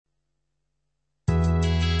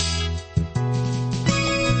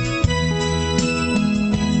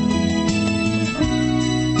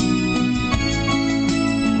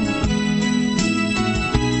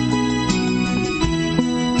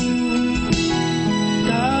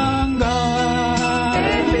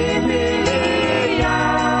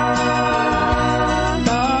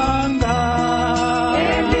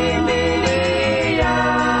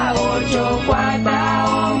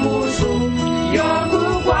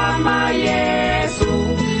kwama Yesu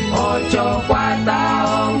ocho kwata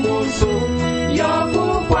ongusu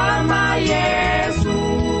yoku kwama Yesu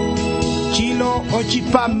chilo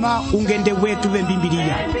ochipama ungende wetu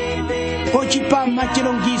vembimbilia ochipama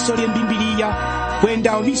chilongiso lyembimbilia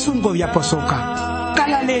kwenda ovisungo vyaposoka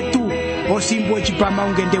kala letu osimbu ochipama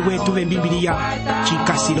ungende wetu vembimbilia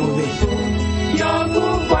chikasilove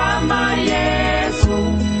yoku kwama Yesu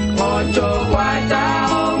ocho kwata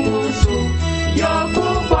ongusu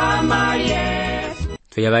yoku kwama Yesu.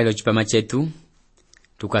 Tuyabailo chipama chetu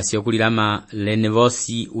tukasiokulilama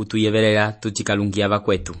lenevosi utuyevelela tuchikalungia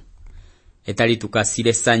bakwetu etali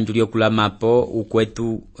tukasile sanju lyokulamapo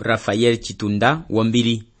ukwetu Rafael Chitunda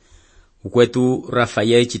wombili ukwetu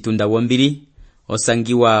Rafael Chitunda wombili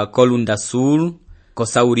osangiwa Kolunda Sul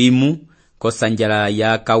kosaurimu kosanjala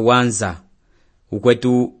ya Kawanza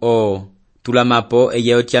ukwetu o tulamapo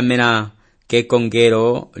eyeo tiamena ke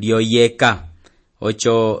kongero lyoyeka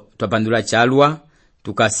ocho twapandula chalwa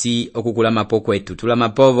tukasi okukulamapo kwetu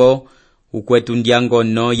tulamapovo ukwetu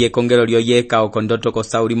ndiangono ye kongero lyoyeka okondoto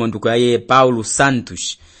kosaurimu ndukuyaye Paulo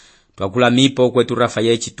Santos twakulamipo ukwetu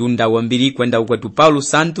Rafael Chitunda wombili kwenda ukwetu Paulo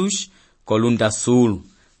Santos Kolunda Sul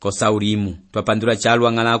kosaurimu twapandula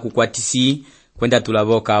chalwa ngala kukwatisi kwenda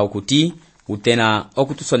tulavoka okuti utena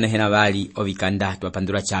okutusonehena bali ovikanda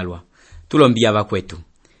twapandula chalwa tulombia bakwetu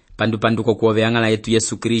panduko kuoveangala yetu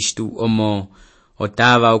Yesu Kristu omo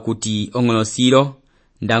otava okuti ongonosiro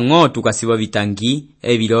ndango tukasibo vitangi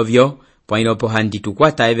ebilovyo pwailopo handi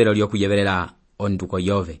tukwata evelo lyokuyevelela onduko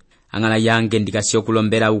yove angala yange ndikasio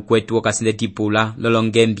kulombela ukwetu okasinde tipula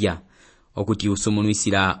lolongembya okuti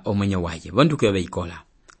usumunuisila omwenye waye bonduko yove ikola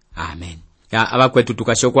amen ya abakwetu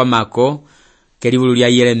tukasio kwa mako kelibulu lya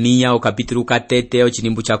Yeremiya okapitulu katete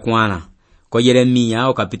ochinimbu cha kwana ko Yeremiya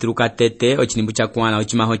okapitulu katete ochinimbu cha kwana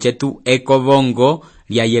ochimaho chetu ekovongo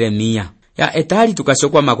lya Yeremiya ya etali tukasio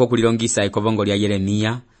kwa mako kulilongisa ekovongo lya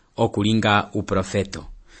Yeremiya okulinga uprofeto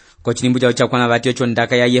ko chinimbu cha kwana batyo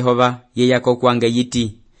chondaka ya Yehova ye yako kwange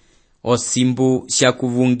yiti osimbu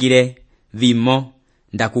shakuvungire vimo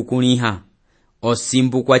ndakukuniha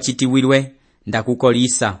osimbu kwa chitiwilwe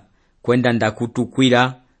ndakukolisa kwenda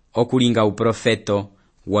ndakutukwira okulinga uprofeto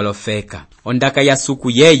wolofeka ondaka ya suku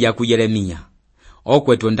yeya ku Yeremiya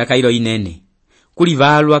okwetu ondaka ilo inene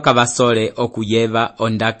kulivalwa kabasole okuyeva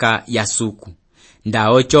ondaka ya suku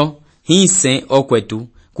ndaocho hise okwetu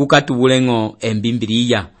kukatubulengo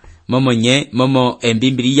embimbiliya momo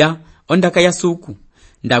embimbiliya ondaka ya suku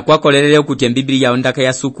ndakwakolelele okuti embimbiliya ondaka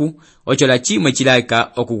ya suku ocho la chimwe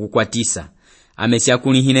chilaka okukukwatisa amesya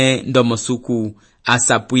kunihine ndomo suku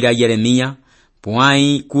asapwira Yeremiya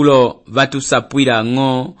pwai kulo vatusapwira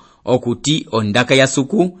ngo okuti ondaka ya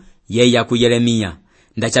suku yeya ku Yeremiya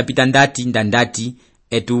ndachapita ndati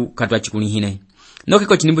etu katwa chikunihine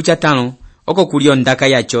nokeko chinimbu cha 5 oko kuli ondaka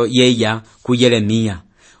yacho yeya ku Yeremiya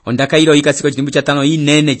ondaka ilo ikasiko chinimbu cha 5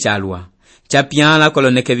 inene chalwa chapyala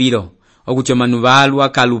koloneke vilo okuchomanu valwa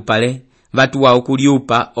kalupale vatuwa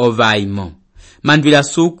okuliupa ovaimo mandwila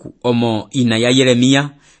suku omo ina ya Yeremiya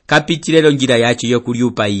kapitilelo njira yacho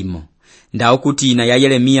yokuliupa imo nda okuti ina ya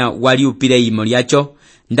Yeremiya waliupile imo lyacho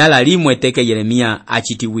ndala limwe teke Yeremiya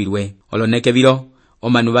achitiwilwe oloneke vilo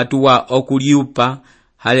omanu vatuwa okuliupa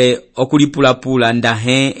hale okulipulapula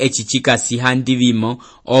ndahe echichikasi handi vimo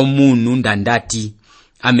omunu ndandati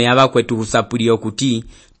ame abakwetu husapuli okuti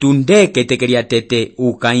tundeke teke lya tete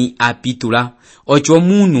ukai apitula ocho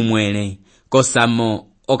munu mwele kosamo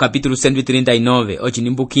o kapitulu 139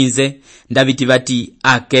 ochinimbu 15 ndaviti vati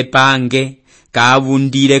akepange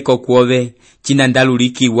kaavundile kokuove china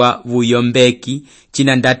ndalulikiwa vuyombeki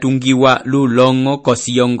china ndatungiwa lulongo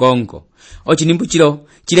kosiyongongo ochinimbu chilo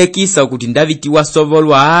chilekisa okuti ndavitiwa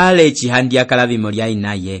sovolwa ale chihandi akalavimo lya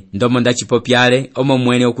inaye ndomo ndachipopyale omo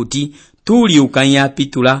mwene okuti tuli ukanya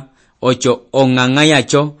pitula ocho onganga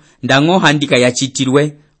yacho ndango handika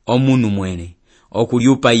yachitilwe omunu mwene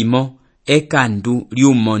okuliupa imo ekandu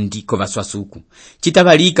lyumondi kovaswasuku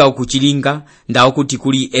chitavalika okuchilinga nda okuti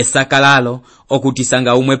kuli esakalalo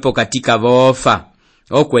okutisanga umwepo katika vofa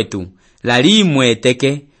okwetu lalimwe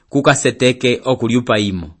teke kukaseteke okuliupa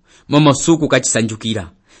imo momosuku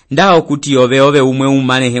kachisanjukira nda okuti ove umwe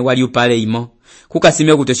umanehe waliupale imo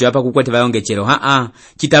kukasimye kutoshe hapa kukwete vayongechero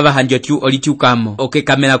chitava handio tiu olitiukamo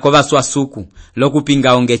okekamela kovaswasuku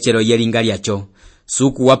lokupinga ongechero yelinga lyacho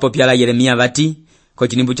suku wapo pyala Yeremiya vati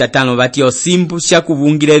kochinimbu cha 5 vati osimbu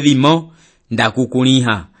shakuvungile vimo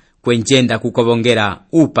ndakukuniha kwenjenda kukovongera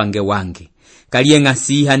upange wange kaliye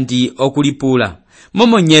ngasiha ndi okulipula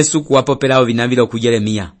momo nyesu kuwapopelao vinavilo ku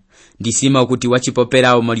Yeremiya ndisima okuti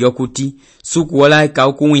wachipopera omoli okuti sukuwolaika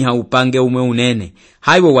okuwiha upange umwe unene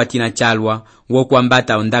haiwo watina chalwa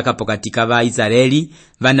wokuambata ondaka pokati ka Israeli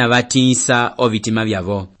vana vatinsa ovitima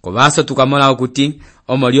vyavo. Kovaso tukamola okuti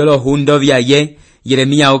omoli olohundo vyaye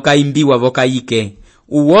Yeremiya okaimbiwa vokayike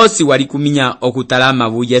uwosi wali kuminya okutalama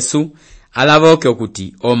bu Yesu alavoke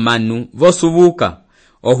okuti omanu vosubuka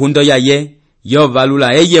ohundo yaye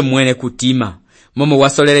yovalula eye mwene kutima momo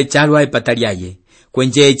wasolele chalwa epata lyaye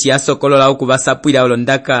kwenje echi asokolola okuvasapwila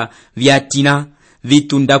olondaka vyatina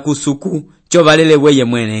vitunda kusuku chovalele weye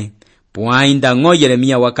mwene puainda ngo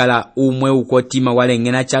Yeremiya wakala umwe ukotima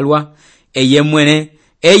walengena chalwa eye mwene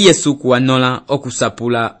eye suku wanola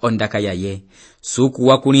okusapula ondaka yaye suku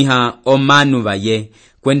wakuniha omanu vaye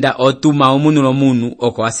kwenda otuma omunulo munu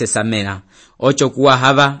oko asesamela ocho kuwa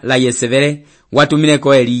hava la Yesevele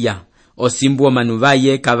watumileko Eliya osimbu omanu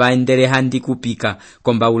vaye kavaendele handi kupika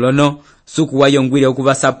kombaulono suku wayongwile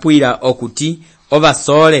okuvasapwila okuti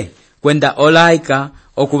ovasole kwenda olaika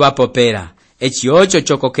okuvapopera echi ocho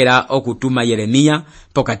chokokela okutuma Yeremiya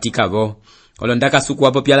pokati kavo. Olondaka suku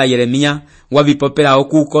wapopyala Yeremiya wavipopela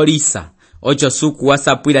okukolisa ocho suku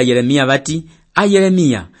wasapwila Yeremiya vati a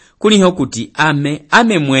Yeremiya kuliho kuti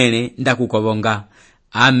ame mwene ndakukobonga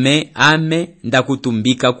ame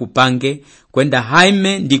ndakutumbika kupange kwenda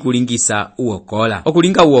haime ndikulingisa uokola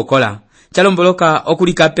okulinga uokola chalomboloka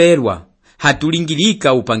okulikaperwa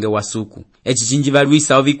hatulingilika upange wa suku echi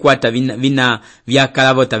chinjivalwisa ovikwata vina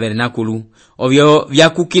vyakalavo tabernakulu ovyo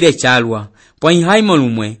vyakukile chalwa pwai haimo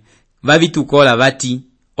lumwe vavitukola vati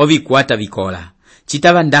ovikwata vikola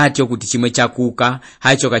chitava ndati okuti chimwe chakuka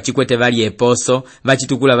hacho kachikwete vali eposo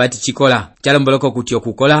vachitukula vati chikola chalomboloka kuti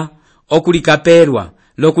okukola okulikaperwa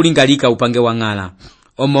lokulingalika upange wang'ala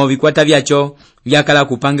omo vikwata vyacho vyakala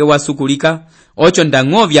kupange wasukulika ocho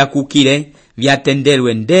ndang'o vyakukile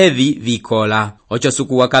vyatendelwe ndevi vikola ocho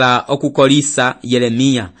suku wakala okukolisa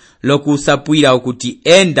Yeremiya lokusapwila okuti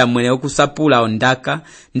enda mwene okusapula ondaka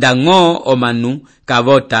ndang'o omanu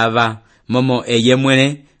kavotava momo eye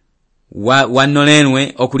mwene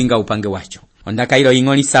wanonenwe okulinga upange wacho ondaka ilo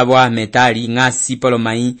ing'olisabwa metali ng'asi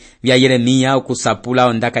polomai vya Yeremiya okusapula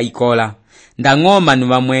ondaka ikola ndang'o manu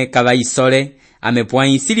vamwe kavaisole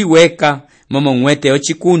amepwai siliweka momo ng'wete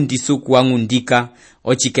ochikundi suku wang'undika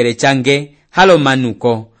ochikele change halo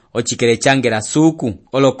manuko ochikele change la suku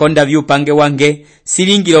olokonda vyupange wange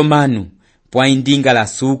silingilo manu pwai ndinga la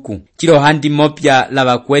suku chilo handi mopya la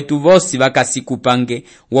vakwetu vosi vakasikupange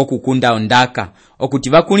wokukunda ondaka okuti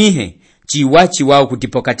vakulihe chiwa okuti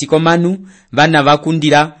pokatiko manu vana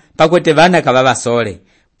vakundira pakwete vana kavavasole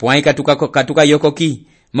pwai katuka yokoki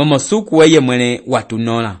momo suku weye mwene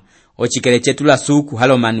watunola ochikele chetu la suku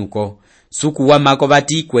halo manuko suku wamako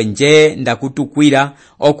vati kwenje ndakutukwila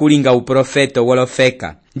okulinga uprofeto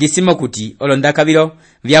wolofeka ndisimo kuti olondaka vilo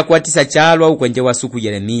vyakwatisa chalwa ukwenje wa suku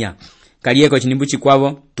Yeremiya kaliyeko chinimbu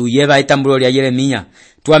chikwavo tuyeva etambulo lya Yeremiya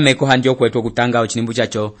tuameko handi okwetu kutanga chinimbu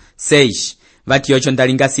chacho 6 vati ocho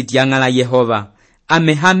ndalinga siti yang'ala Yehova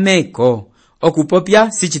amehameko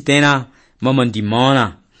okupopya sichitena momo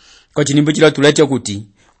ndimona ko chinimbu chilo tulecho kuti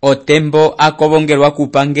otembo akobongelwa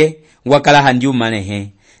kupange wakala handi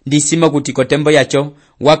umanehe ndisimo kuti kotembo yacho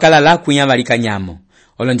wakala la kunya valikanyamo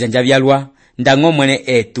olonjanja vyalwa ndang'o mwene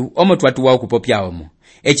etu omo twatuwa okupopya omo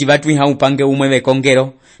echi vatwiha upange umwe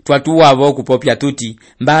vekongero twatuwavo okupopya tuti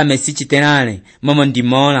mbame sichitenane momo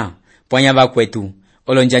ndimona pwanya vakwetu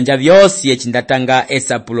olonjanja vyosi echi ndatanga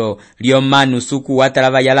esapulo lyomanu suku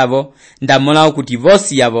watalava yalavo ndamola okuti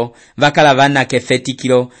vosi yavo vakala vana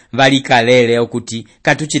kefetikilo valikalele okuti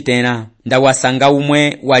katuchitena ndawasanga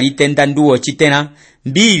umwe walitenda nduwo chitena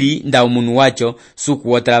mbili nda umunu wacho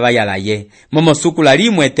suku wotalava yalaye momo suku la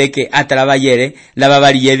limwe teke atalava yele lava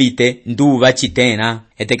vali yevite ndu vachitena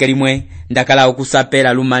eteke limwe ndakala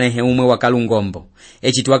okusapela lumanehe umwe wakalungombo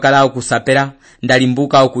echi twakala okusapela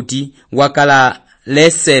ndalimbuka okuti wakala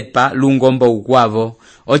lesepa lungombo ukwavo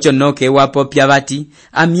ocho noke wapopya vati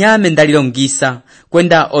amyame ndalilongisa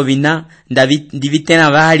kwenda ovina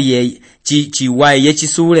ndivitena vali chiwaye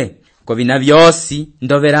yechisule kovina vyosi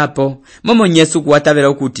ndoverapo momo nyesu kuwatavela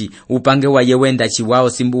okuti upange waye wenda chiwao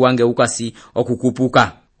simbu wange ukasi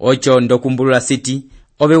okukupuka ocho ndokumbulula siti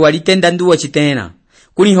ove walitenda nduwo chitena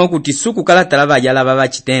kuliho kuti suku kalatalava yala vava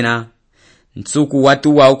chitena nsuku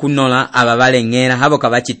watu wa okunola aba valengera habo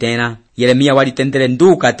kabachitena Yeremiya walitendele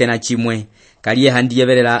nduka tena chimwe kaliye handi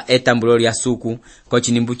yevelela etambulo lya suku ko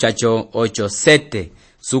chinimbu chacho 8:7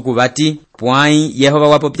 suku vati pwai Yehova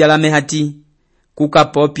wapopyala mehati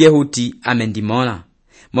kukapopye huti amendimola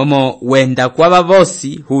momo wenda kwa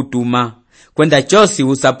vosi hutuma kwenda chosi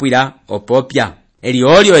husapwila opopya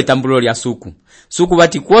eliolio etambulo lya suku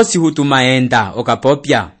vati kwosi hutuma enda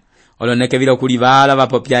okapopya oloneke vilo kulivala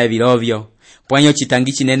vapopya evilovyo. Pwanyo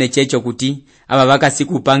chitangi chinene checho kuti aba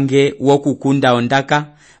bakasiku pange wokukunda ondaka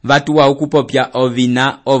vatuwa ukupopya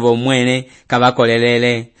ovina ovo mwene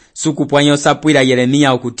kabakolelele. Suku pwanyo sapwira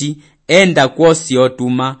Yeremiya okuti enda kwosi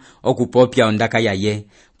otuma okupopya ondaka yaye.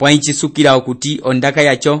 Pwanyi chisukira okuti ondaka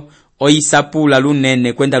yacho oyisapula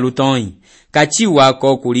lunene kwenda lutoi. Kachiwa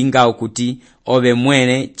ko kulinga okuti ove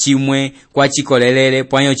mwene chimwe kwa chikolelele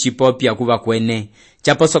pwanyo chipopya kuba kwene.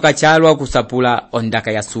 Chaposoka chalwa kusapula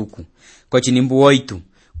ondaka ya suku. Kochinimbu woitu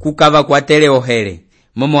kukava kwatele ohere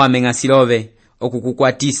momo ameng'asilove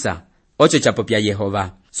okukukwatisa ocho chapopya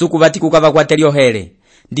Yehova. Suku vati kukava kwatele ohere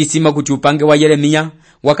ndisima kuti upange wa Yeremiya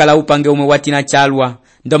wakala upange umwe watina chalwa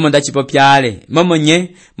ndomo ndachipopyale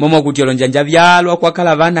momo kuti olonjanja vyalwa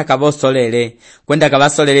kwakala vana kavosolele kwenda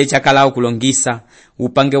kavasolele chakala okulongisa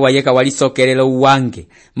upange wa yeka walisokelelo uwange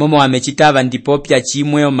momo amechitava ndipopya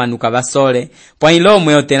chimwe omanu kavasole pwa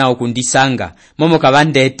ilomwe otena okundisanga momo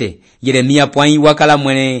kavandete Yeremiya pwanyi wakala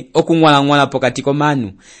mwene okungwala pokatiko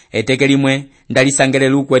manu eteke limwe ndalisangele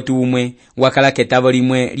lukwetu umwe wakala ketavo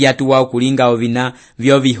limwe lyatuwa okulinga ovina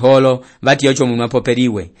vyo viholo vati yocho munwa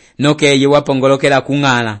poperiwe noke eye wapongolokela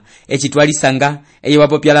kung'ala echitwalisanga eye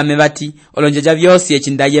wapopyalame vati olonjeja vyosi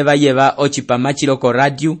echinda ochipama chiloko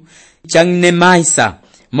radio changne maisa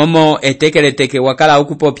momo etekeleteke wakala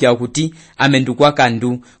ukupopya okuti amendukwa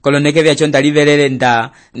kandu koloneke vyacho ndalivelele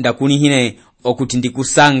ndakunihine okuti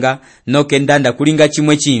ndikusanga noke ndakulinga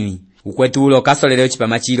chimwe chimi ukwetu ulo kasolele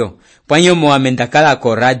ochipama chilo pwanyo moamendakala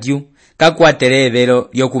ko radio kakwatele evelo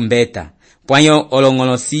lyokumbeta pwanyo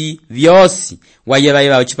olongolosi vyosi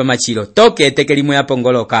wayeva ochipama chilo toke eteke limwe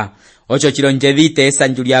yapongoloka ocho chilonje vite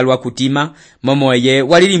esanju lyalwa kutima momo eye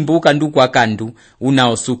walilimbuka ndukwa kandu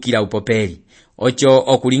unaosukila upopeli ocho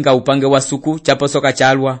okulinga upange wa suku chaposoka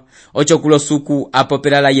chalwa ocho kulo suku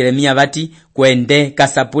apopela la Yeremiya vati kwende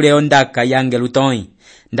kasapule ondaka yange lutoi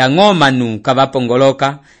ndang'oma nu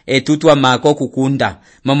kavapongoloka etutwa mako kukunda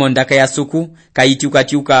momo ndaka ya suku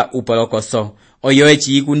kaitiukatiuka upolokoso oyo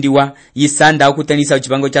echiikundiwa yisanda okutenisa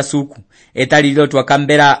uchipango cha suku etalilo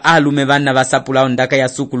twakambera alume vana vasapula ondaka ya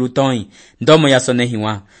suku lutoi ndomo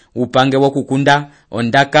yasonehiwa upange wokukunda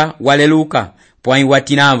ondaka waleluka pwanyi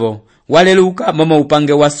watinavo waleluka momo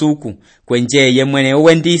upange wa suku kwenje ye mwene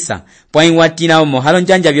owendisa pwanyi watina omo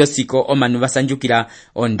halonjanja vyosiko omanu vasanjukila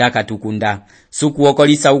ondaka tukunda suku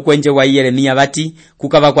okolisa ukwenje wa Yeremiya vati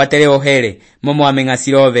kukava kwatele ohere momo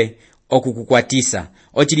ameng'asilove okukukwatisa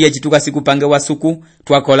ochiliye chituka sikupange wa suku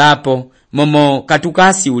twakolapo momo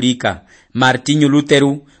katukasi ulika Martinyu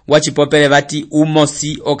Lutheru wachipopele vati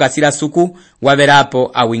umosi okasila suku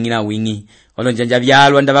waverapo awingina wingi olonjanja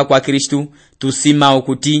vyalwa ndava kwa Kristu tusima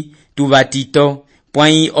okuti tuvatito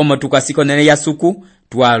pwanyi omo tukasiko nene ya suku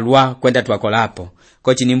twalwa kwenda twakolapo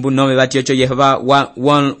kochinimbu nove vati ocho Yehova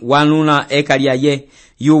wanuna ekalia ye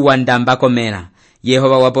yu wandambako mera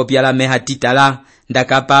Yehova wapopyala meha titala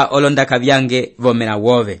ndakapa olondaka vyange vomera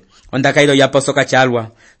wove ondaka ilo yaposoka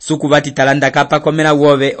chalwa suku vati tala ndakapa komera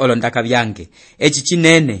wove olondaka vyange echi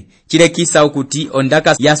chinene chilekisa ukuti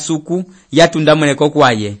ondaka ya suku yatunda mweleko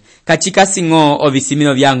kwaye kachika singo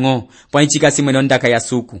ovisimino vyang'o pwanyi chika simwene ondaka ya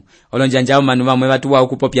suku olonjanjao manu vamwe vatuwa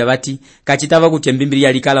ukupopya vati kachitava kuti mbimbili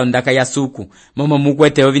yalikala ondaka ya suku momo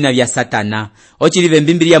mukwete ovina vya satana ochilive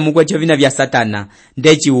mbimbili ya mukwete ovina vya satana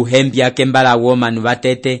ndechi uhembi akembala uo manu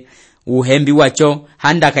vatete uhembi wacho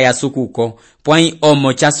handaka ya sukuko pwanyi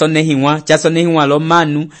omo chasonehiwa lo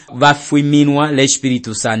manu vafuiminwa le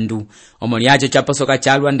Espiritu Sandu omo lyacho chaposoka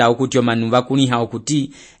chalwa nda okuti omanu vakuniha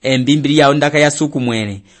okuti embimbili ya ondaka ya suku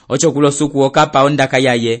mwene ocho kulo suku okapa ondaka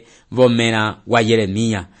yaye vomera wa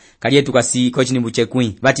Yeremiya kaliye tukasi kochinimbu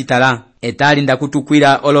chekwi vatitala etali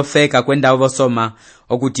ndakutukwira olofeka kwenda ovosoma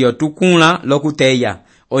okuti otukula lokuteya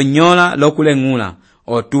onyola lokuleng'ula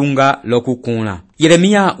otunga lokukula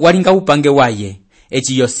Yeremiya walinga upange waye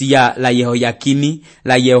echi Yosiya la Yehoyakimi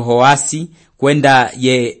la Yehoasi kwenda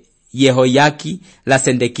Yehoyaki la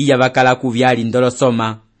Sendekiya vakala kuvyali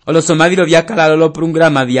ndolosoma olosoma vilo vyakala lolo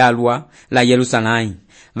programa vyalwa la Yerusalemu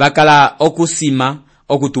vakala okusima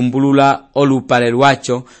okutumbulula olupale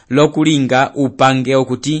lwacho lokulinga upange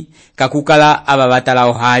okuti kakukala ababatala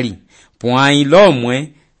ohali pwanyi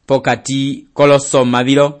lomwe pokati kolosoma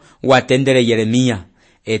vilo watendele Yeremiya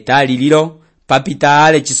etali lilo papita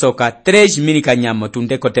ale chisoka 3,000 kanyamo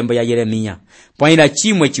tundeko tembo ya Yeremiya pwanyi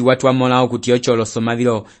chimwe chiwatwa mola okuti ocho olosoma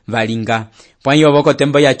vilo valinga pwanyi oboko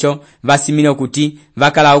tembo yacho vasimile okuti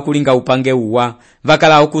vakala okulinga upange uwa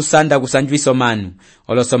vakala okusanda kusanjwiso manu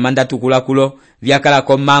olosoma ndatukula kulo vyakala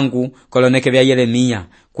komangu koloneke vya Yeremiya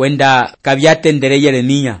kwenda kavyatendele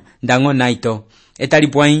Yeremiya ndango naito etali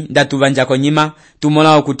pwai ndatuvanja konyima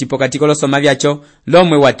tumola okuti pokati kolosoma vyacho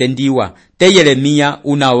lomwe watendiwa te Yeremiya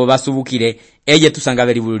unawo basubukile eye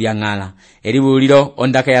tusangave libulu lya ng'ala elibulu lilo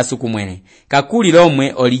ondaka ya suku mwene kakuli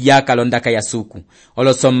lomwe oliyaka londaka ya suku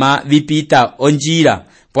olosoma vipita onjira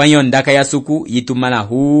pwai ondaka ya suku yitumala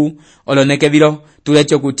huu oloneke vilo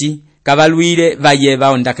tulecho kuti kavalwile vayeva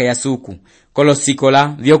ondaka ya suku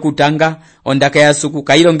kolosikola vyokutanga ondaka ya suku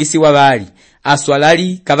kailongisiwa bali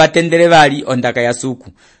aswalali kavatendele bali ondaka ya suku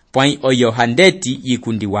pwai oyo handeti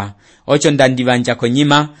yikundiwa ocho ndandivanja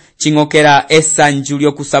konyima chingokela esanju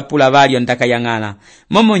lyokusapula bali ondaka ya ng'ala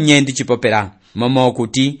momo nyendi chipopela momo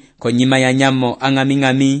okuti konyima ya nyamo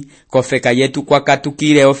ang'aming'ami kofeka yetu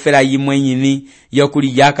kwakatukile ofela yimwe nyini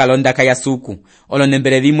yokuliyaka londaka ya suku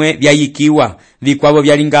olonembele vimwe vyayikiwa vikwavo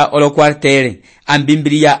vyalinga olokwartele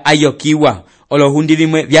ambimbiliya ayokiwa olohundi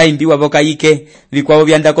vimwe vyaimbiwa vokayike vikwavo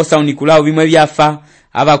vyandako saunikulao vimwe vyafa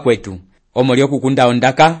abakwetu omolyo kukunda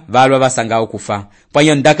ondaka balwa basanga okufa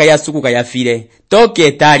pwayo ondaka ya suku kayafile toke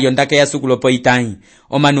etali ondaka ya suku lopo itai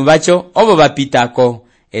omanu bacho obo bapitako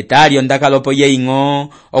etali ondaka lopo yeing'o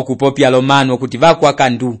okupopya lomanu okuti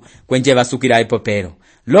bakwakandu kwenje basukila epopelo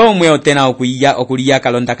lomwe otena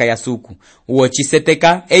okuliyaka londaka ya suku uwo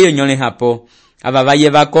chiseteka eyo nyole hapo aba baye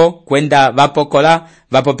bako kwenda bapokola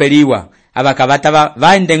bapopeliwa abakabata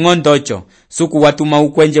baende ng'ondocho suku watuma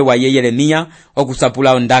ukwenje wa Yeremiya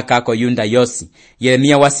okusapula ondaka ko yunda yosi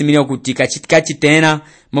Yeremiya wasimile okutika chitikachi tena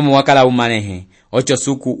momo wakala umanehe ocho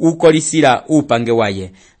suku ukolisila upange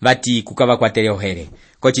waye bati kukaba kwatele ohere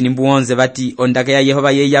kochi nimbuonze bati ondaka ya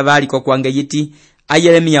Yehova yeya bali ko kwange yiti a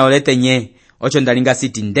Yeremiya olete nye ocho ndalinga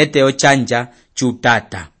siti ndete ochanja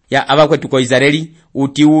chutata ya abakwetu ko Israeli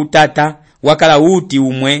uti utata wakala uti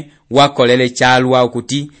umwe wakolele chalwa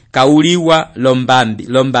okuti kauliwa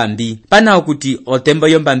lombambi pana okuti otembo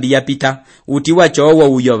yombambi yapita uti wacho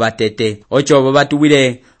owo uyo batete ocho obo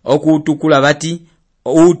batuwile okutukula bati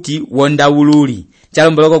uti wonda ululi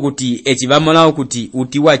chalomboloko kuti echivamola okuti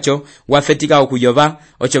uti wacho wafetika okuyoba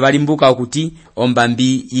ocho balimbuka okuti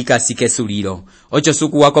ombambi yikasike sulilo ocho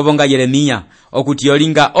suku wakobonga Yeremiya okuti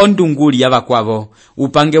yolinga ondunguli yabakwabo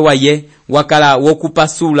upange waye wakala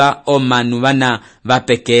wokupasula omanu bana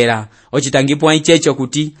bapekera ochitangipo ichecho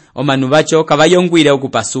kuti omanu bacho kabayongwile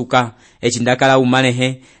okupasuka echindakala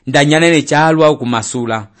umanehe ndanyanene chalwa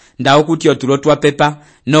okumasula ndao kuti otulotwa pepa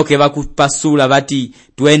noke bakupasula bati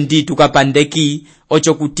twendi tukapandeki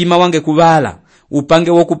ocho kutima wange kubala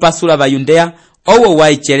upange wokupasula bayundea owo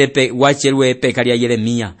wachelwe peka lya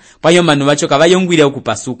Yeremiya payo manu bacho kabayongwile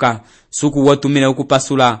okupasuka suku wotumile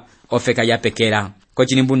okupasula ofeka ya pekera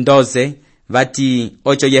kochinimbundoze bati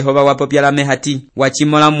ocho Yehova wapopyala mehati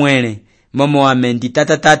wachimola mwene momo amendi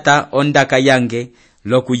tata ondaka yange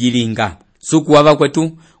lokuyilinga suku waba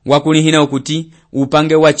kwetu wakulihina okuti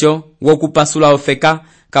upange wacho wokupasula ofeka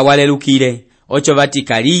kawalelukile ocho bati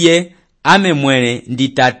kaliye ame mwene ndi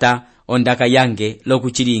tata ondaka yange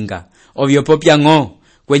lokuchilinga ovyopopya ng'o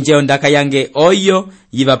kwenje ondaka yange oyo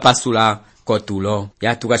yibapasula kotulo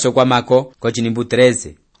yatukachokwa mako kochinimbu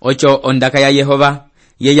 13 ocho ondaka ya Yehova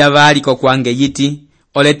yeya bali ko kwange yiti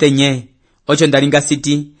olete nye ocho ndalinga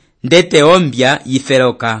siti ndete ombya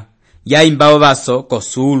yiferoka yaimbao baso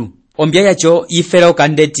kosulu ombya yacho yiferoka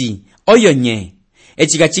ndeti oyo nye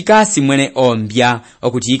echikachikasi mwene ombya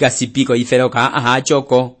okuti yikasipiko yiferoka aha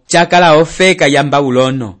choko chakala ofeka ya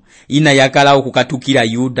Babulono ina yakala okukatukila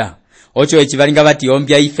Yuda ocho echivalinga bati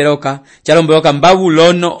ombya yiferoka chalomboloka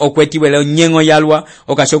Babulono okwetiwele nyengo yalwa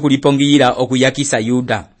okashokulipongiyila okuyakisa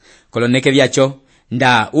Yuda koloneke byacho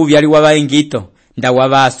nda ubyali wabaengito nda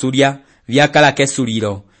waba Asuria byakala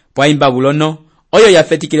kesuliro pwa Babulono oyo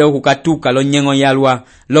yafetikile okukatuka lo nyengo yalwa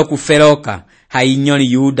lokuferoka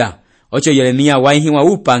hainyoni Yuda ocho Yeremiya waihiwa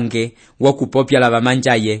upange wokupopya la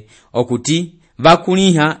bamanjaye okuti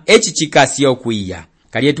bakuliha echichikasi okwiya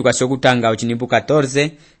kaliye tukashokutanga ochinimbu 14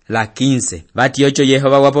 la 15 bati ocho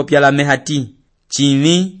Yehova wapopya la mehati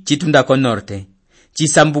chini chitunda ko norte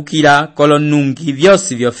chisambukira kolonungi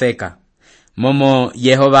vyosi vyofeka momo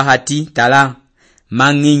Yehova hati tala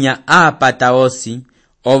manginya apata osi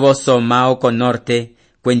obosoma oko norte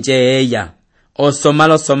kwenje eya osoma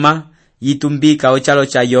losoma yitumbika ochalo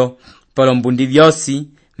chayo polombundi vyosi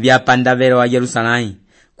vya pandavero wa Yerusalai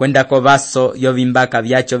kwenda kobaso yovimbaka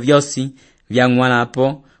vyacho vyosi vya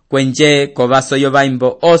ngwanapo kwenje kobaso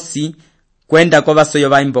yobaimbo osi kwenda kobaso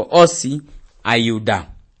yobaimbo osi ayuda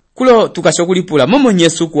kulo tukashokulipula momo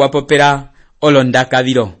Yesu kuwapopera olondaka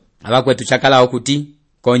vilo abakwetu chakala okuti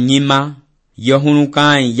konyima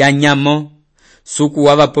yohunukai ya nyamo suku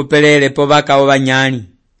wabapopelele po baka obanyani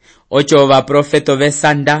ocho ba profeto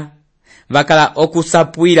besanda bakala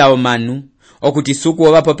okusapwira omanu okuti suku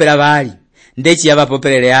wabapopera bali ndechi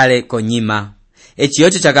yabapopelele ale konyima.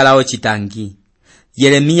 Echiyocho chakalawo chitangi.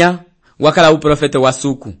 Yeremiya wakala uprofeto wa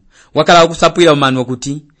suku. Wakala ukusapwila umanu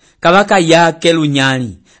kuti kabaka yake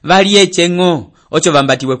lunyali vali echengo ocho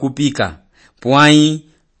vambatiwe kupika. Pwai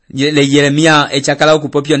Yeremiya echakala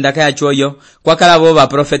ukupopyo ndaka ya choyo kwakala boba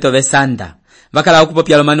profeto besanda. Wakala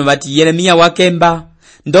ukupopya lomanu vati Yeremiya wakemba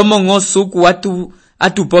ndomo ngosuku watu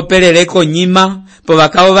atupopelele konyima po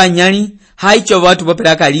bakao banyali haicho watu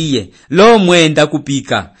popela kaliye lo mwenda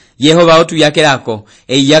kupika. Yehova otu yakelako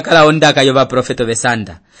yakala ondaka yoba profeto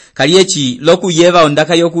besanda. Kaliechi loku yeva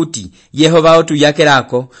ondaka yokuti Yehova otu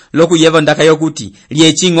yakelako loku yeva ondaka yokuti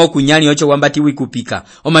liechingo kunyali ocho wambati wikupika.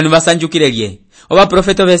 Omanu basanjukile liye oba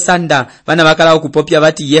profeto besanda bana bakala okupopya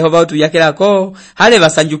bati Yehova otu yakelako hale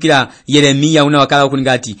basanjukila Yeremiya una wakala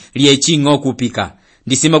okuningati liechingo kupika.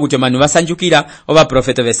 Ndisima kuti manu basanjukira oba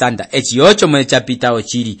profeto besanda echiyocho mwe chapita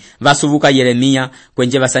ochiri basubuka Yeremiya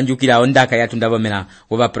kwenje basanjukira ondaka yatundabomera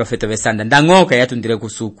oba profeto besanda ndangoka yatundire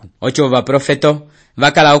kusuku ocho oba profeto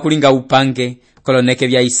bakala okulinga upange koloneke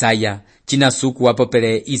bya Isaya china suku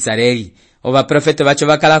wapopele Israeli. Oba profeto bacho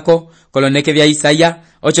bakalako koloneke bya Isaya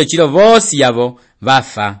ocho chiro bosi yabo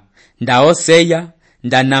bafa. Nda Oseya,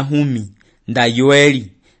 nda Nahumi, nda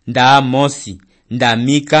Yoeli, nda Amosi, nda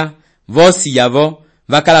Mika bosi yabo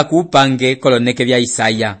bakala kupange koloneke bya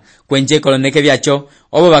Isaya kwenje koloneke byacho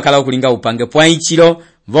obo bakala okulinga upange pwaichiro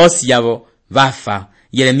bosi yabo bafa.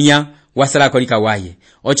 Yeremiya wasala kolika waye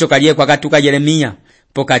ocho kalie kwa katuka Yeremiya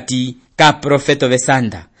pokati ka profeto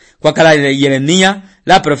besanda kwakala Yeremiya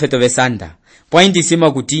la profeto besanda pwaindi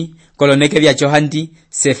sima kuti koloneke byacho handi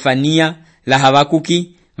Sefania la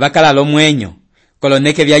Habakuki bakala lo mwenyo.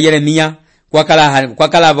 Koloneke bya Yeremiya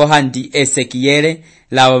kwakala bohandi Ezekiele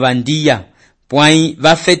la Obandia pwai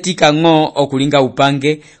bafetika ngo okulinga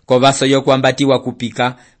upange ko baso yokwambatiwa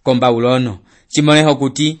kupika komba ulono. Chimoneho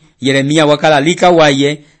kuti Yeremiya wakala lika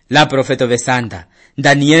waye la profeto besanda.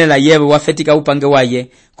 Daniele la yebo wafetika upange waye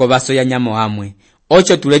ko baso ya nyamo hamwe.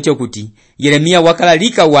 Ocho tulecho kuti Yeremiya wakala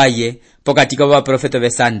lika waye pokatika wa profeto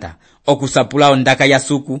besanda okusapula ondaka ya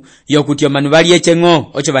suku yokuti omanu bali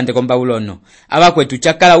echengo ocho bande komba ulono abakwetu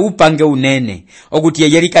chakala upange unene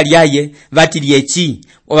okuti yerika lyaye bati lyechi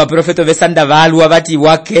oba profeto besanda balwa bati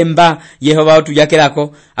wakemba Yehova otu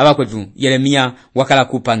yakelako abakwetu Yeremiya wakala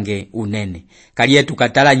kupange unene kaliye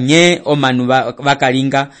tukatala nye omanu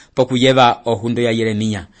bakalinga pokuyeba ohundo ya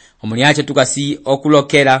Yeremiya. Omuniache tukasi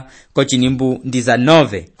okulokera kochinimbu ndiza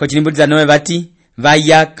 9 bati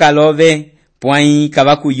vaya kalove pwai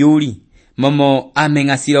kabaku yuli momo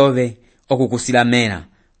amengasilove okukusilamena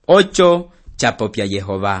ocho chapopya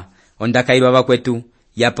Yehova ondaka ilo abakwetu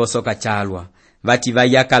yaposoka chalwa bati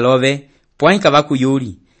vaya kalove pwai kabaku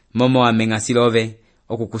yuli momo amengasilove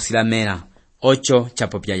okukusilamena ocho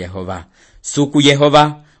chapopya Yehova. Suku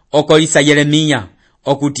Yehova okolisa Yeremiya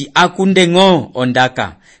okuti akundengo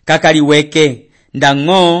ondaka kakaliweke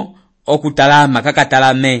ndango okutalama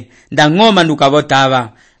kakatalame ndango manduka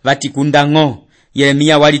botaba bati kundango.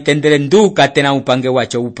 Yeremiya walitendele nduka tena upange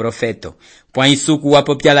wacho uprofeto pwai suku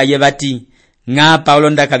wapopyala ye bati ngapa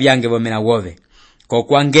olondaka byange bomena wove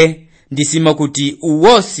kokwange ndisimo kuti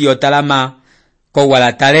uwosi otalama ko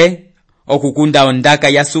walatale okukunda ondaka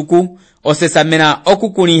ya suku osesamena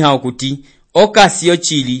okukuliha okuti okasiyo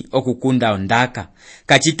chili okukunda ondaka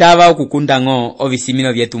kachitaba okukunda ngo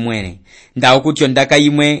obisimino byetu mwene nda okuti ondaka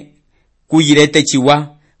imwe kuyirete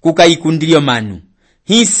chiwa kukayikundilyo manu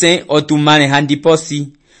hise otumane handiposi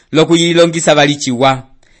lokuyilongisa bali chiwa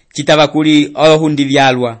chitaba kuli ohundi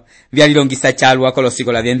byalwa byalilongisa chalwa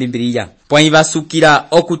kolosiko la byembimbiliya pwai basukira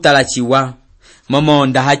okutala chiwa momo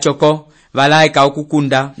ndahachoko balaika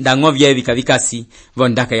okukunda ndango byebika bikasi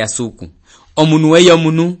bondaka ya suku omunu weyo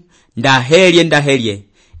munu ndahelye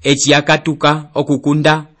echiyakatuka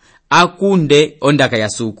okukunda akunde ondaka ya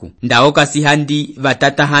suku ndaokasi handi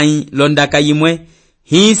batata hai londaka yimwe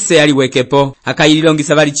hise aliwekepo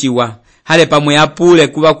akayililongisa bali chiwa hale pamwe apule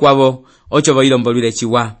kuba kwabo ocho boilombolule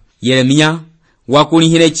chiwa. Yeremiya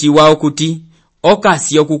wakulihile chiwa okuti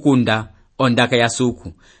okasi okukunda ondaka ya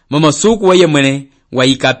suku momo suku weye mwene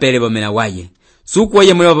waikapele bomena waye suku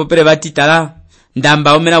weye mwene wapopele batitala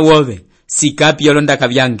ndamba omena wove sikapi olondaka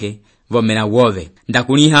byange bomena wove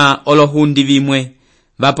ndakuliha olohundi bimwe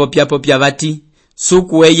bapopya bati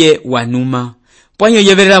suku weye wanuma pwanyo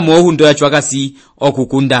yeverera muohundo ya chwakasi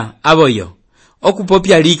okukunda aboyo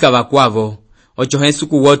okupopya lika bakwavo ocho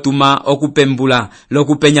hesuku wotuma okupembula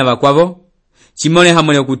lokupenya bakwavo chimone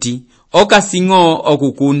hamone kuti okasingo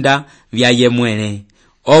okukunda byaye mwene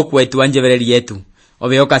okwetu wanjevereri yetu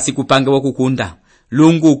obe okasi kupange okukunda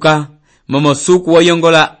lunguka momo suku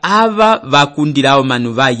woyongola aba bakundirawo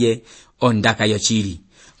manu baye ondaka yochili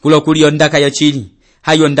kulo kuli ondaka yochili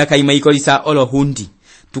hayo ondaka imwe ikolisa olohundi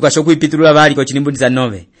tukashokuipitulula bali ko chinimbundiza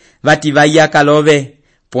nove vati vayaka love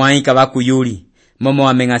pwaika bakuyuli momo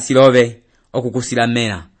ameng'asilobe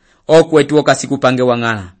okukusilamela okwetu okasikupange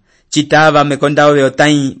wang'ala chitava mekonda obe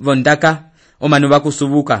otai vondaka omanu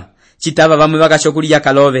bakusubuka chitava bamwe bakashokulia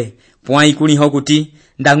kalobe pwai kuliho kuti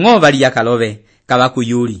ndang'ova liya kalobe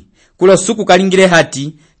kabakuyuli kulo suku kalingire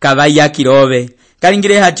hati kabaya kilobe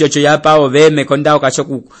kalingire hati ocho yapa obe mekonda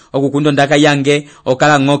okashoku okukundo ndaka yange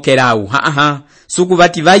okala ng'okerau suku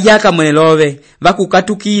bati vayaka mwenelobe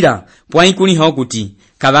bakukatukira pwai kuliho kuti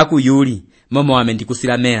kabakuyuli momo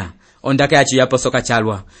amendikusilamela ondaka yacho yaposoka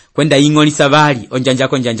chalwa kwenda ing'olisa bali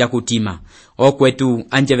onjanjako njanja kutima okwetu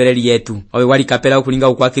anjevereli yetu obe wali kapela okulinga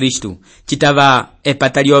ukwa Kristu chitava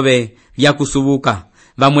epata lyobe lyakusubuka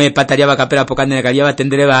bamwe epata lyabakapela pokanene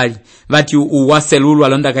lyabatendele bali bati uwaselulu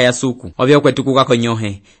alondaka ya suku obe okwetu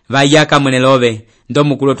kukakonyohe bayaka mwenelobe ndo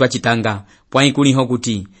mukulo twachitanga pwai kuliho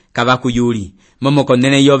kuti kabakuyuli momo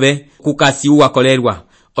konene yobe kukasi uwakolerwa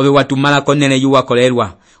obe watumala konene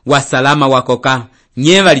yuwakolerwa wasalama wakoka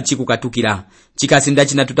nyeva lichikukatukira chikasinda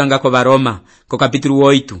chinatutangako baroma ko kapitulu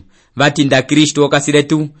 8 bati nda Kristu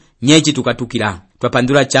okasiletu nyechi tukatukira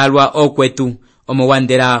twapandula chalwa okwetu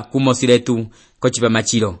omowandera kumosiletu ko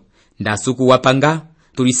chipamachilo ndasuku wapanga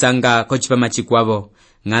tulisanga ko chipamachikwavo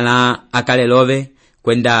ng'ala akalelobe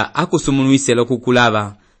kwenda akusumuluise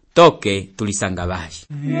lokukulaba toke tulisanga bali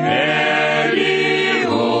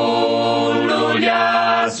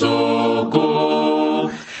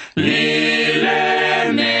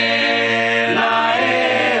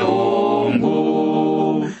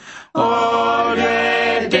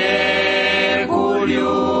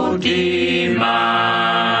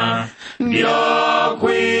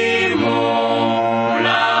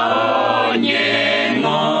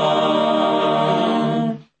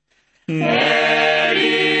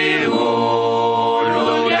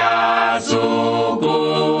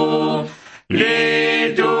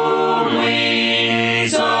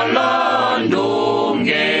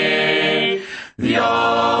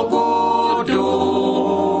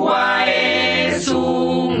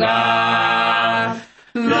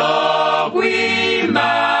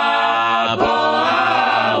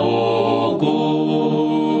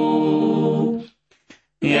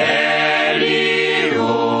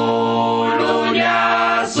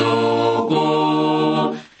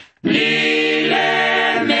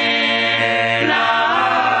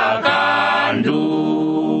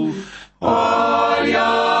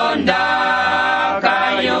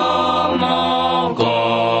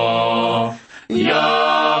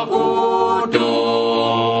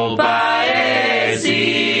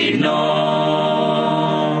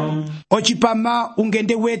Ochipama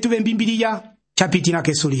ungende wetu bembimbiliya chapitina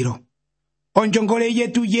kesuliro onjongole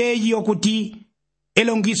yetu yeyi okuti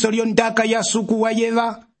elongiso lyondaka ya suku wa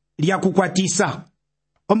yeva lyakukwatisa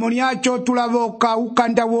omolyacho tulaboka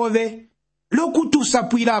ukanda wobe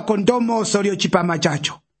lokutusapwilako ndomoso lyochipama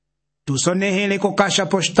chacho tusonehele ko kasha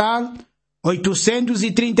postal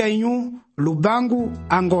 831 Lubangu,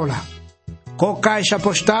 Angola. Ko kasha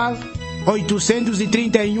postal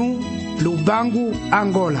 831 Lubangu,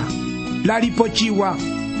 Angola. Lalipochiwa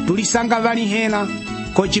tulisanga vali hela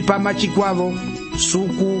ko chipama chikwavo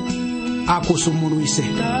suku akusumuluise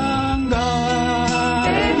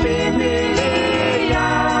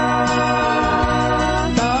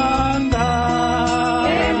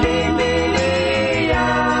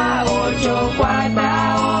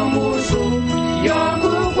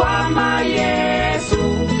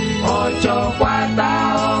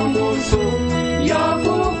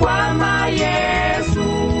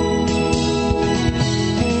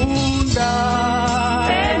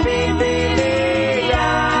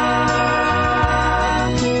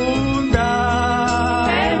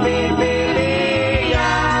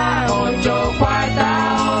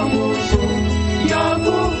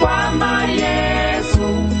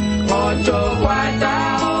Ocho